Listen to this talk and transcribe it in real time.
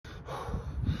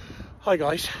Hi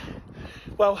guys.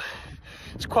 Well,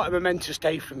 it's quite a momentous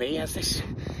day for me as this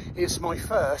is my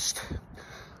first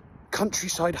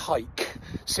countryside hike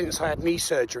since I had knee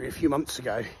surgery a few months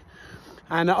ago.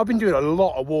 And I've been doing a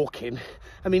lot of walking.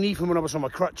 I mean, even when I was on my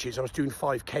crutches, I was doing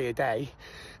 5k a day.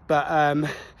 But,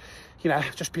 you know,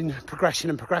 I've just been progressing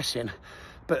and progressing.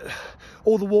 But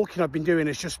all the walking I've been doing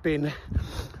has just been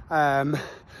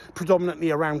predominantly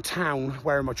around town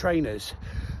wearing my trainers.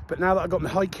 But now that I've got my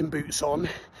hiking boots on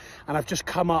and I've just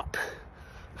come up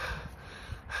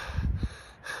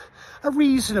a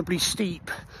reasonably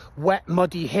steep, wet,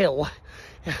 muddy hill,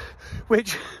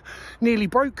 which nearly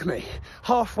broke me.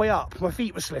 Halfway up, my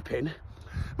feet were slipping,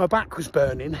 my back was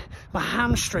burning, my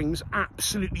hamstrings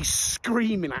absolutely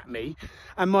screaming at me,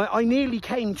 and I nearly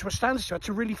came to a standstill. I had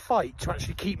to really fight to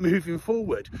actually keep moving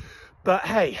forward. But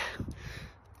hey,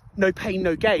 no pain,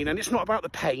 no gain. And it's not about the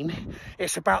pain,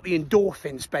 it's about the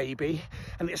endorphins, baby.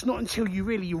 And it's not until you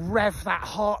really rev that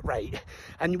heart rate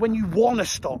and when you want to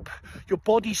stop, your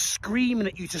body's screaming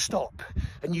at you to stop,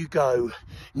 and you go,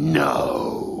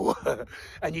 no,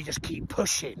 and you just keep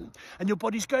pushing, and your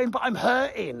body's going, but I'm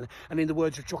hurting. And in the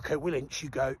words of Jocko Willink, you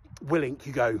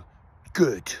go,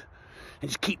 good. And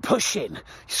just keep pushing.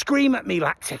 Scream at me,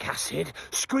 lactic acid,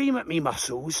 scream at me,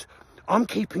 muscles. I'm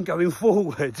keeping going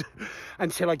forward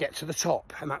until I get to the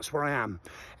top, and that's where I am.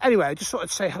 Anyway, I just thought I'd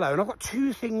say hello, and I've got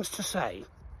two things to say.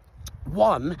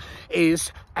 One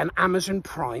is an Amazon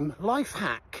Prime life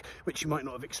hack, which you might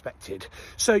not have expected.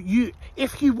 So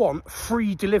if you want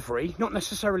free delivery, not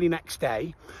necessarily next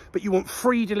day, but you want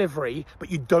free delivery, but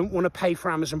you don't want to pay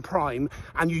for Amazon Prime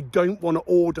and you don't want to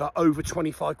order over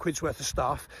 25 quid's worth of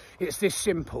stuff, it's this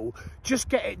simple. Just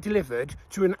get it delivered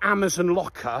to an Amazon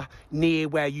locker near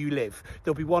where you live.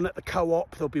 There'll be one at the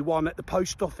co-op, there'll be one at the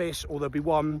post office, or there'll be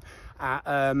one at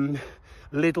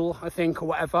Lidl, I think, or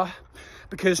whatever.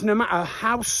 Because no matter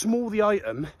how small the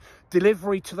item,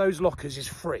 delivery to those lockers is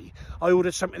free. I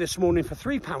ordered something this morning for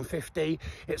 £3.50.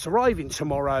 It's arriving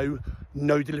tomorrow,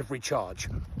 no delivery charge.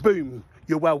 Boom,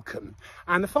 you're welcome.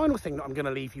 And the final thing that I'm going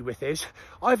to leave you with is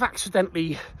I've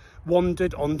accidentally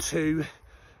wandered onto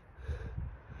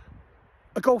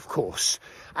a golf course,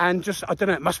 and just, I don't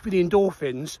know, it must be the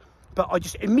endorphins, but I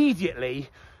just immediately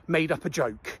made up a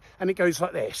joke, and it goes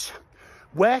like this.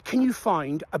 Where can you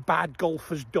find a bad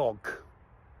golfer's dog?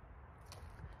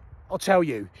 I'll tell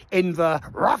you, in the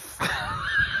rough.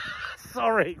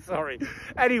 sorry.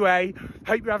 Anyway,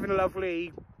 hope you're having a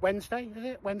lovely Wednesday, is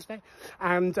it? Wednesday.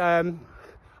 And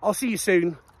I'll see you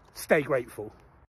soon. Stay grateful.